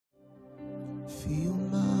Fill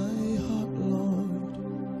my heart, Lord.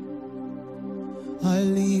 I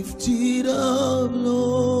lift it up,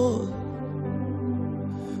 Lord.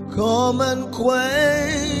 Come and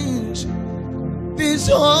quench this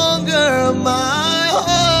hunger of my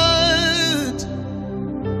heart.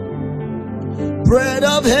 Bread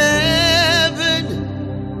of heaven,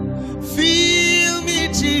 fill me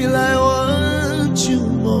till I want you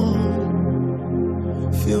more.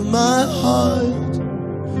 Fill my heart,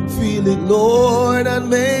 fill it, Lord, and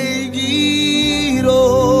make it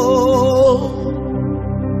all.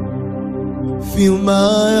 Fill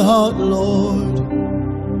my heart, Lord.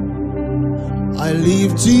 I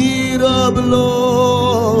lift it up,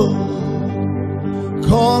 Lord.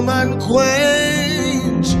 Come and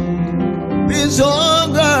quench this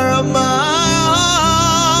hunger of my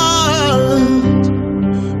heart.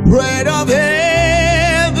 Bread of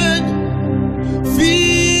heaven,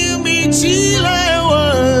 fill me till I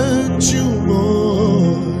want you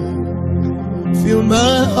more. Fill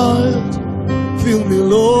my heart, fill me,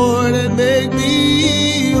 Lord, and make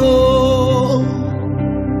me whole.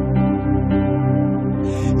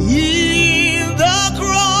 In the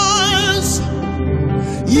cross,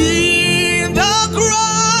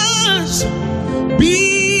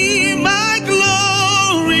 be my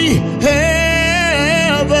glory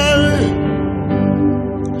ever,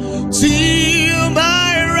 till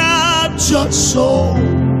my raptured soul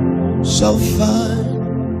shall find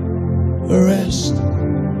rest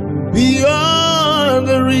beyond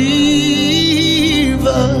the river.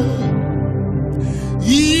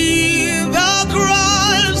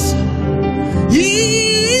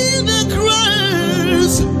 In the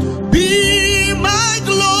cross, be my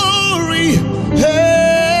glory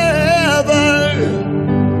ever,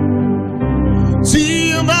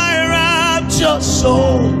 till my raptured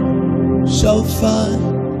soul shall find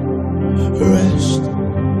rest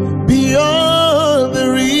beyond the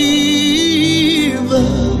river.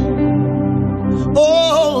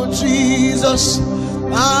 Oh Jesus,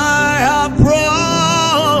 I have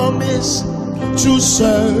promised to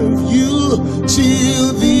serve you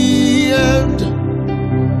till the end.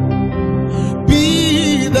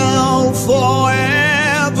 Be thou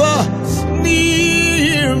forever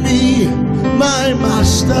near me, my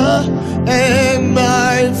master and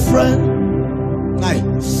my friend.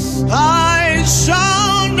 I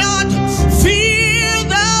shall not fear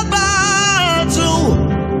the battle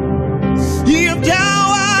if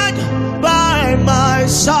thou art by my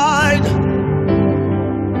side.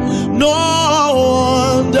 No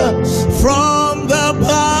wonder from the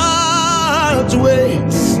pathway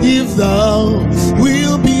if thou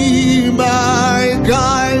will be my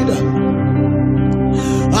guide.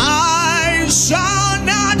 I shall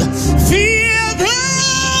not fear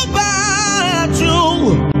the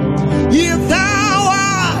battle if thou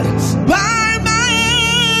art by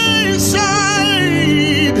my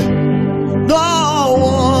side. No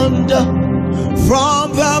wonder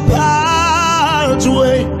from the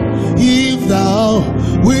pathway if thou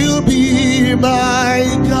will be my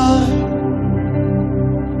God.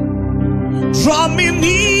 Draw me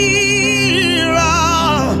nearer,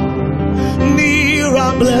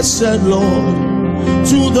 nearer, blessed Lord,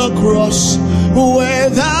 to the cross where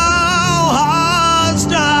thou hast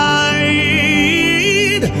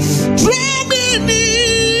died. Draw me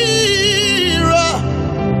nearer,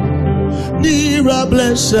 nearer,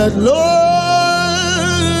 blessed Lord,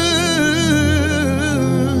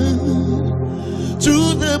 to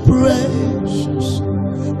the precious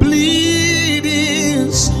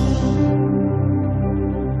bleeding Son,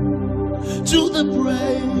 to the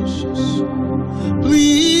precious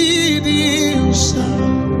bleeding Son,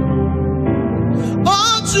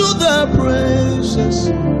 oh, to the precious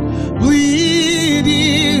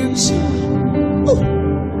bleeding Son,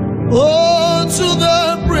 oh, to the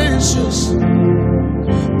precious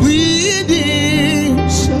bleeding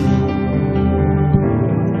Son,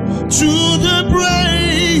 to the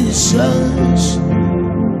precious.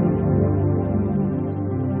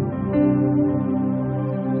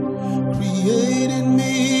 Create in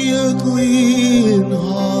me a clean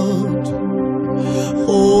heart,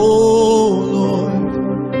 oh Lord,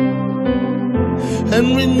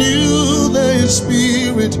 and renew thy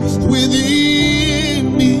spirit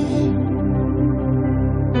within me.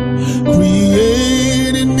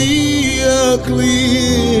 Create in me a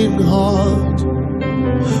clean heart,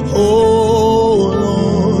 oh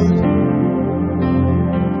Lord,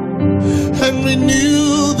 and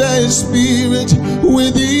renew thy spirit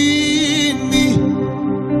within me.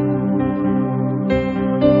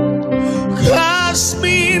 Cast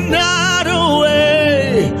me not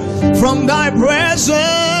away from thy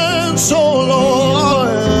presence, oh Lord.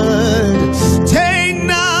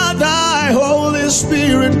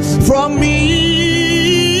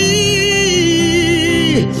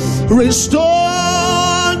 Restore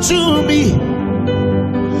to me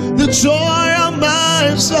the joy of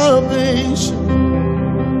my salvation.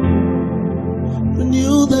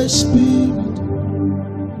 Renew thy spirit.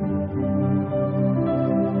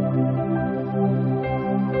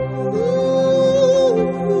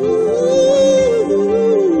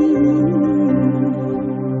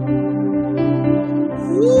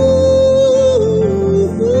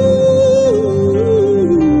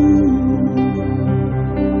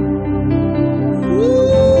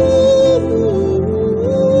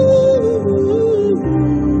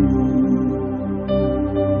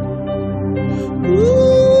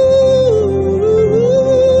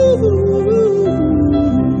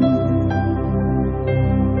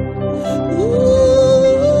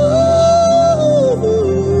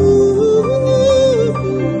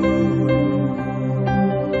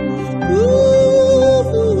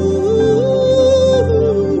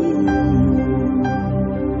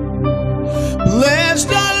 Bless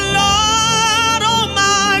the Lord, oh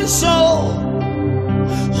my soul,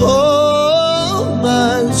 oh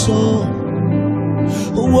my soul.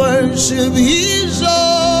 Worship His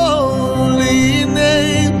holy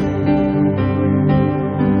name.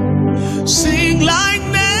 Sing like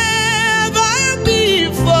never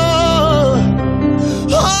before,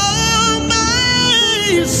 oh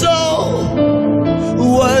my soul.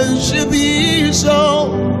 Worship His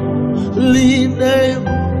holy name.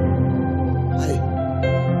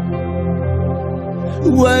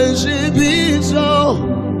 Worship His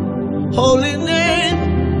holy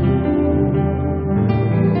name.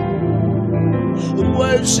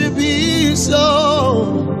 Worship His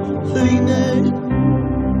holy name.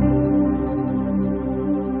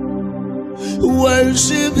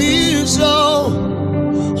 Worship His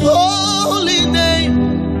holy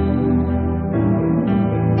name.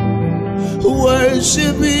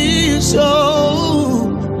 Worship His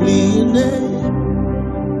holy name.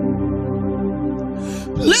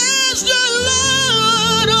 Bless the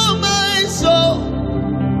Lord, oh my soul,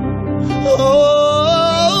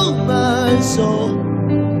 oh my soul.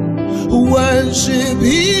 Worship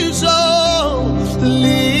His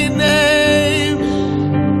holy name.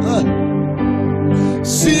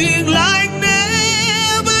 Sing like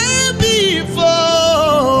never before,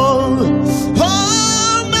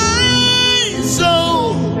 oh my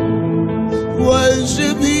soul.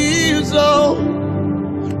 Worship His holy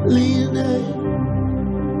name.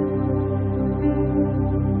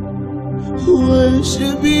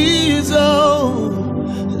 Worship His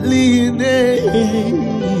holy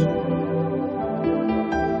name.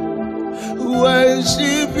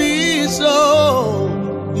 Worship His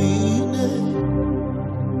holy name.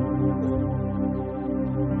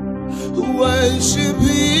 Worship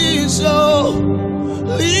His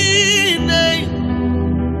holy name.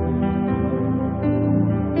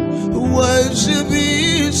 Worship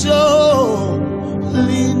His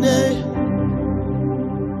holy name.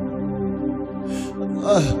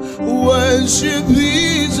 Worship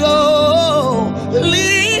His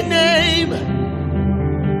holy name.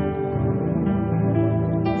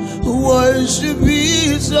 Worship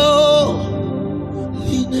His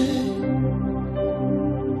holy name.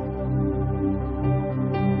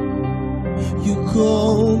 You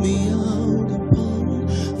call me out upon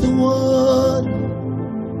the water,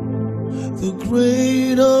 the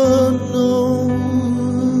great unknown.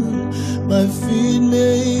 My feet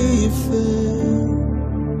may fail,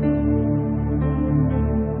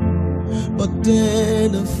 but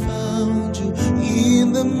then I found you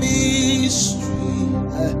in the mystery,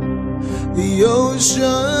 the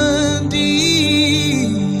ocean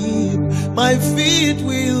deep. My feet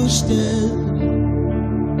will stand.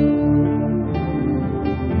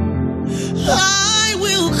 I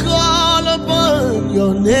will call upon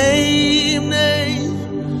your name.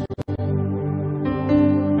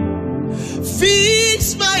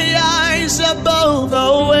 Fix my eyes above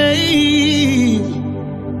the wave.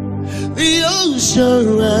 The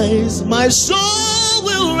ocean rise, my soul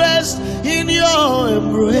will rest in your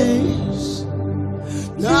embrace.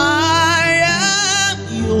 I am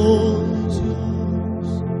yours,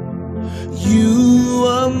 you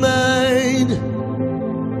are mine.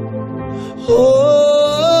 Oh,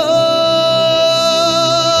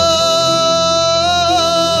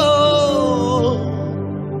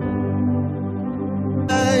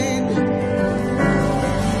 mine.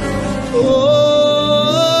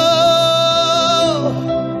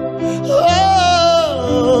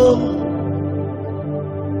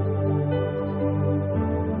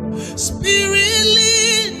 Spirit,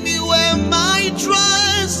 lead me where my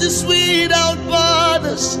trust is without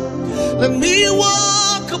borders. Let me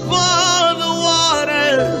walk upon the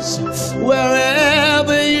waters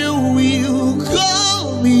wherever you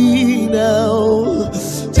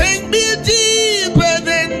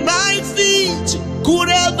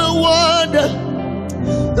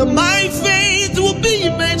that my faith will be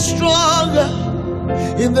made stronger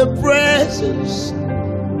in the presence.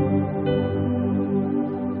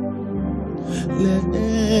 Let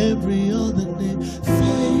every other name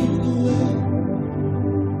fade away.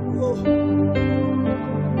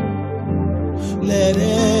 Let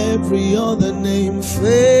every other name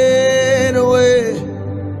fade away.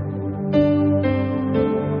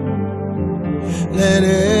 Let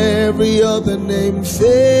every other name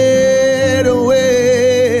fade away.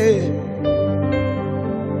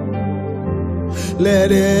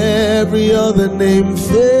 Let every other name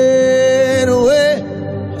fade away.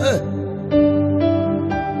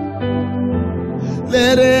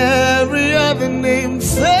 Let every other name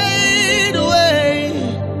fade away.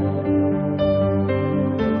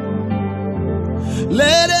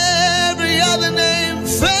 Let every other name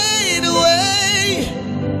fade away.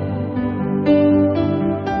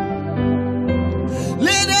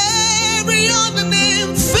 Let every other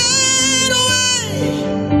name fade away.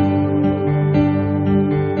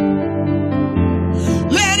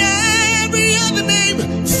 Let every other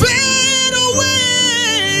name fade away.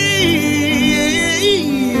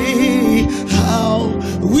 How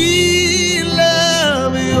we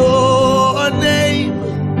love your name.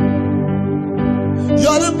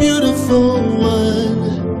 You're the beautiful one.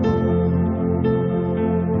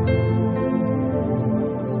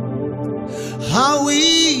 How we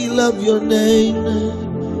love your name.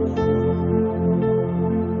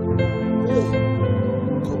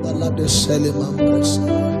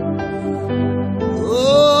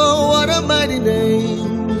 Oh, what a mighty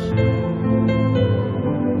name.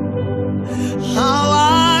 How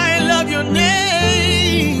I love your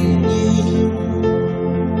name.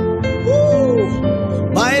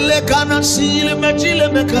 Baile kana sile mechile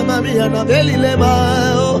mekamami anabeli lema.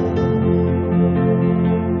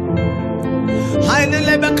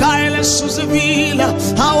 Haile bekaile susevila.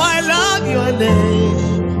 How I love your name.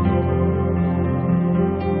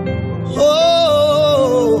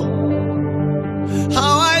 Oh,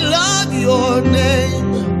 how I love your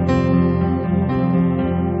name.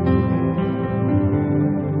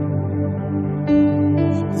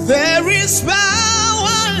 There is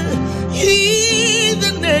power in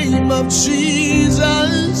the name of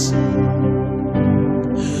Jesus.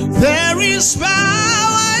 There is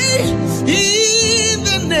power in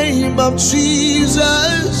the name of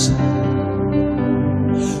Jesus.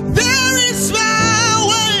 There is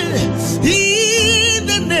power in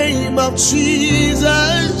the name of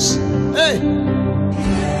Jesus. Hey,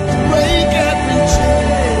 break every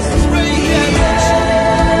chain, break every chain,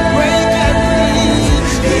 break every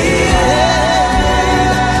chain,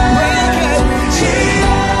 break every chain,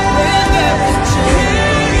 break every chain,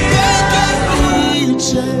 break every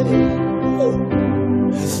chain.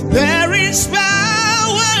 There is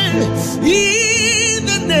power in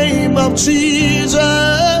the name of Jesus.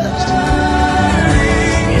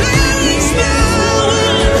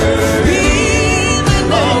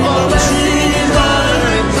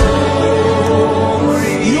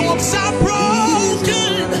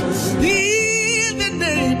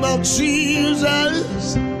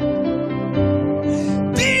 Jesus,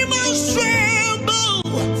 demons tremble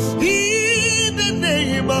in the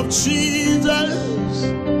name of Jesus.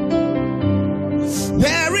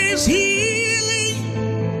 There is healing,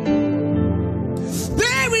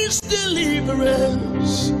 there is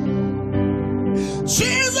deliverance.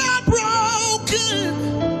 Chains are broken,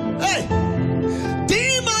 hey,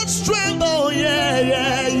 demons tremble, yeah,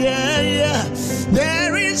 yeah, yeah, yeah.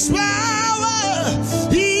 There is power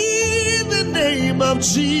in the name of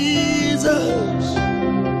Jesus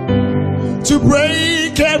to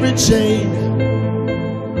break every chain,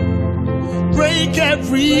 break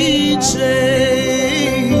every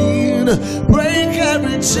chain, break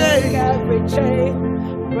every chain,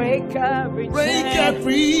 break every chain, break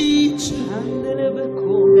every chain.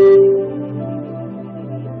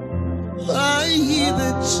 I hear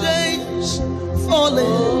the chains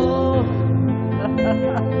falling.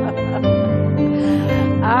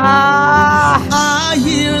 I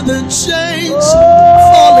hear the chains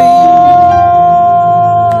falling.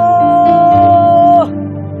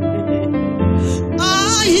 I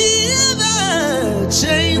hear the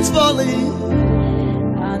chains falling.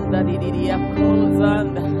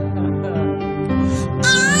 I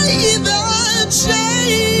hear the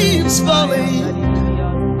chains falling.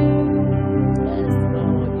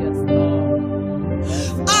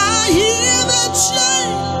 I hear the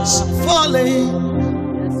chains falling.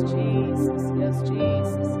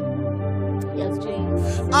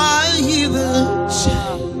 I hear the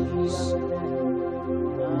chains.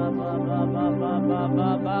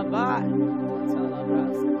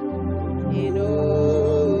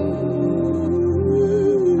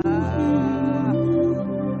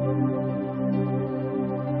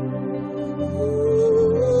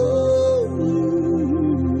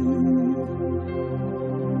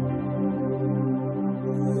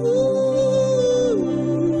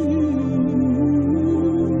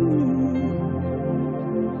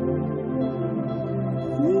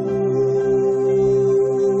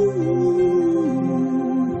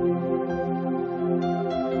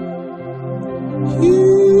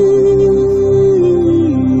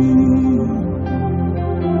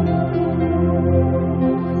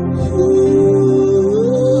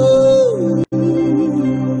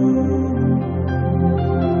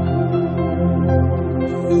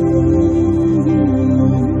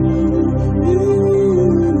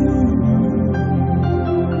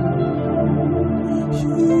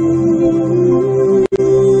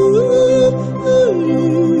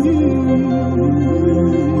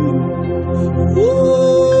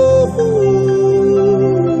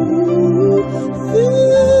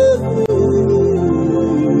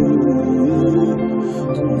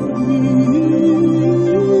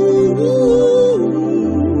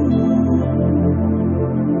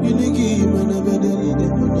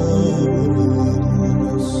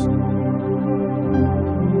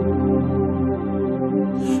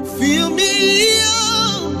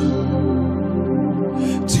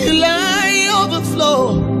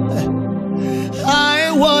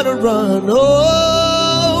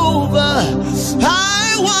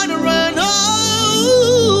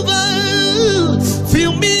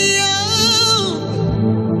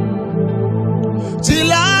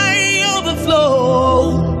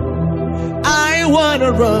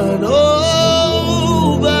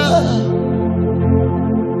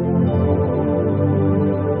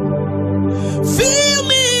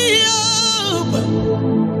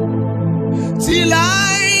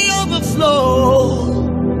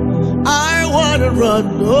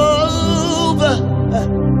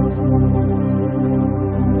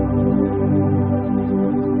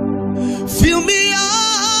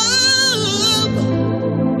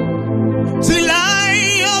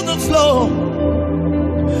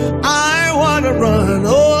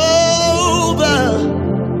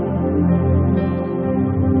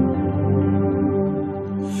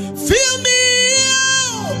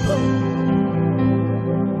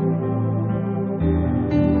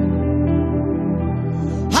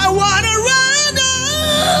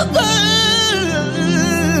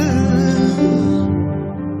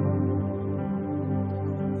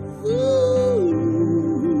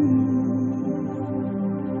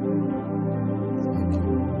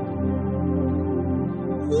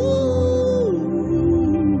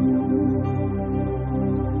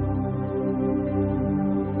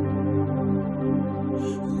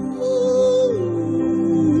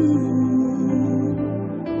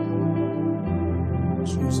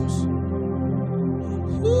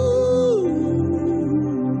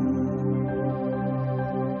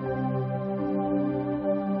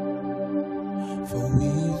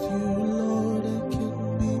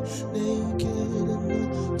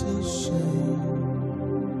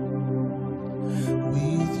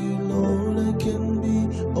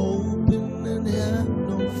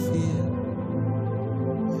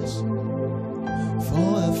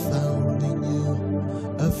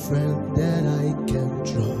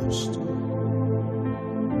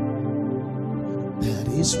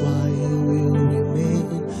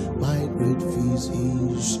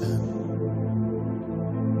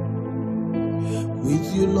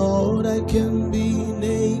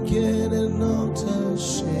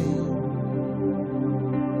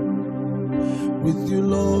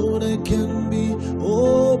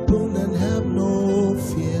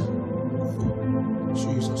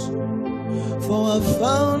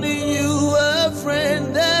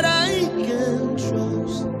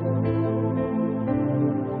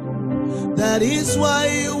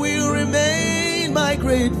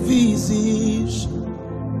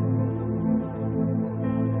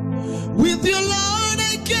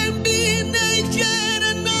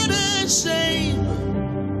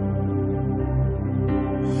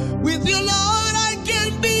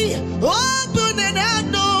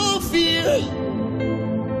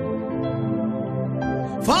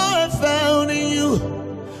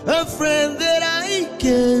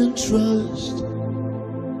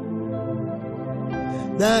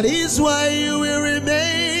 That is why you will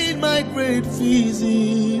remain my great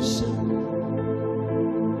physician.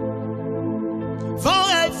 For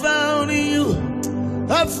I found in you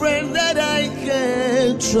a friend that I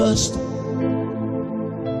can trust.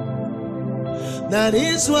 That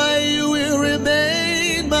is why you will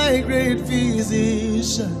remain my great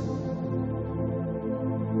physician.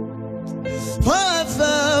 For I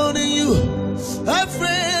found in you a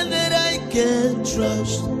friend that I can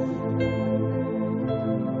trust.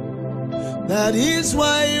 That is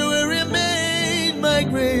why you will remain my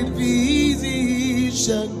great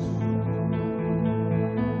physician.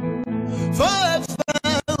 For I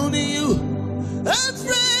found in you a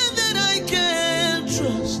friend that I can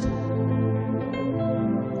trust.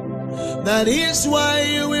 That is why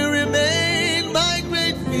you will remain my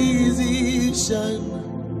great physician.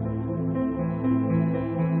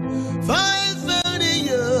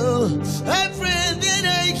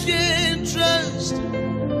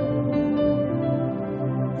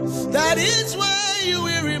 That is why you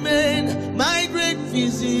will remain my great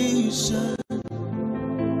physician.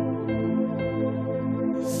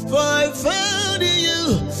 For I found in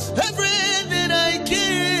you a friend that I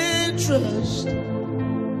can trust.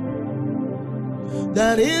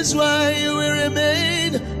 That is why you will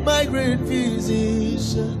remain my great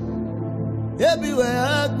physician. Everywhere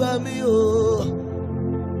I go, me oh,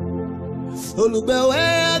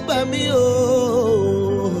 everywhere I go, me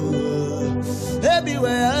oh,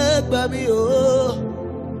 everywhere I go, me oh,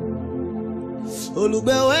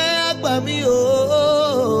 everywhere I go, me oh.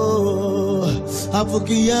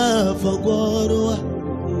 Afukia for Guarua,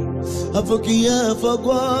 Afukia for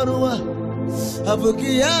Guarua,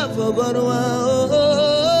 Afukia for Guarua.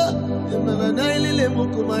 Nailile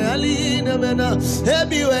mukumayali na mena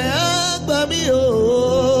everywhere agbami o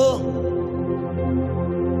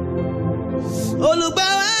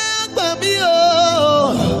Olugbawa agbami o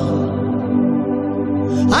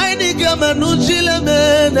Aini kama nujile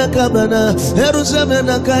mena kabana Eruseme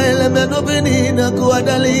na kaele menubini na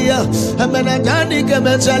kuadalia Amena tani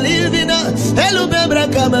kama chalivina Elubebra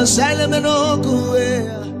kama saile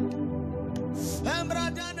menokuea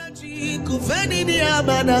Kufeni ni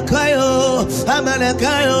amanakayo,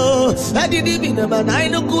 adidi bina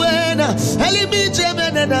manainu kuena, elimiche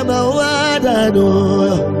mene na mawadano.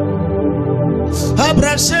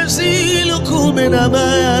 Abrasesi lukume na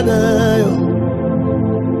mayanayo.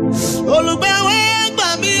 Olubewe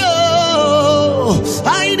bamio,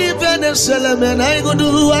 aini venesele mena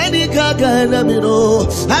igudu, aini kagana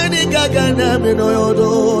mino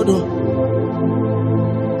yododo.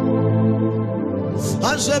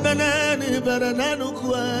 Ansebeneni berenanu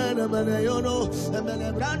kuena meneyono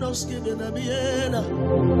emelebranos kibena miena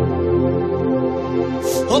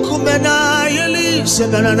Okumena yeli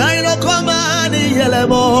sebenana ino komani yele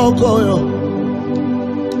mokoyo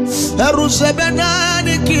Eru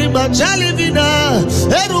sebenani kima jalivina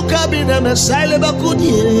Eru kabine mesaile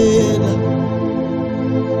bakudiena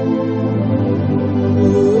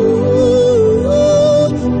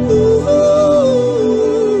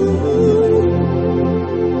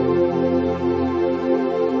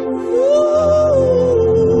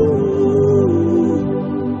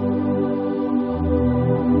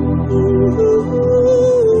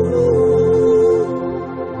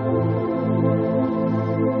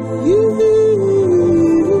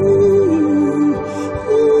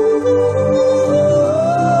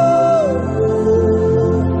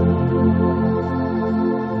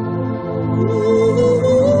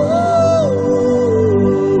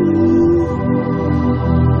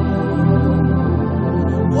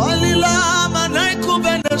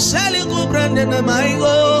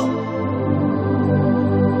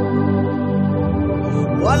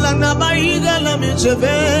Wala na baiga la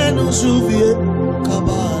michevenu suvie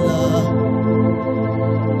kabala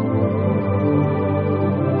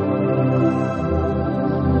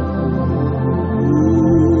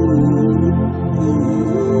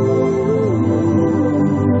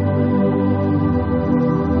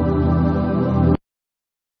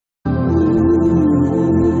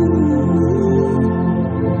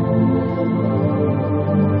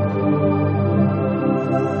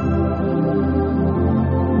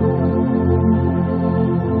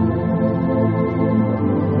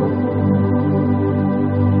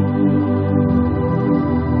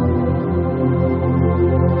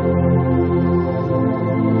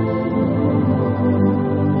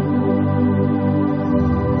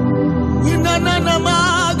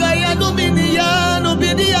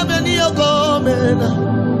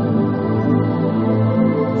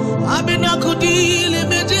Abina kudili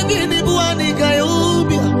mejibini buani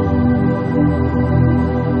kayubia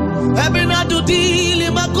Abina dudili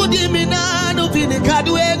makudimi nanu vini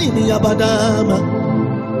kadueni ni abadama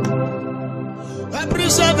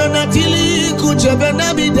Abrisave na tili kucheve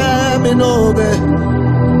na bidame nobe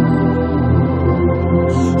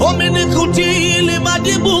Omini kutili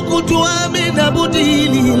madibu kutuami na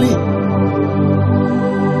budilili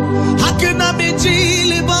Hakina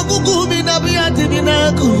mijili bagugumi na biyati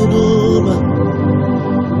bina kuyuduma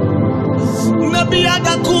Na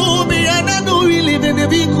biyada kumi ananuili vini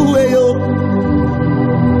vikuweyo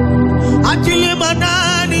Atili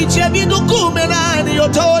manani chebidu kume nani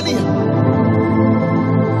yotoni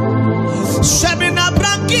Semina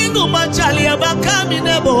brankinu machali ya bakami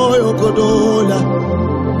neboyo kodola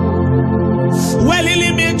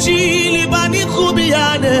Welili mijili bani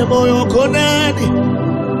kubiyane moyo konani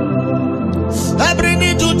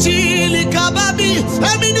Ebrini tutili kababi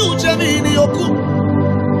Eminu jamini yoku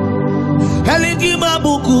Eligi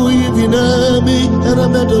mabuku hivi nami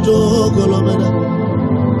Eramedo dogo lomena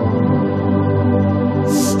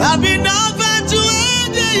Abina vetu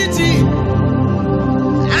ede deity,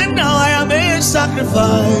 and now I am a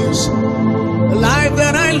sacrifice. The life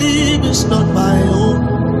that I live is not my own.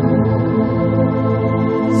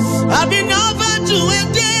 I've been offered to a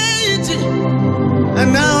deity,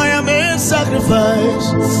 and now I am a sacrifice.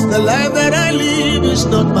 The life that I live is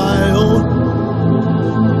not my own.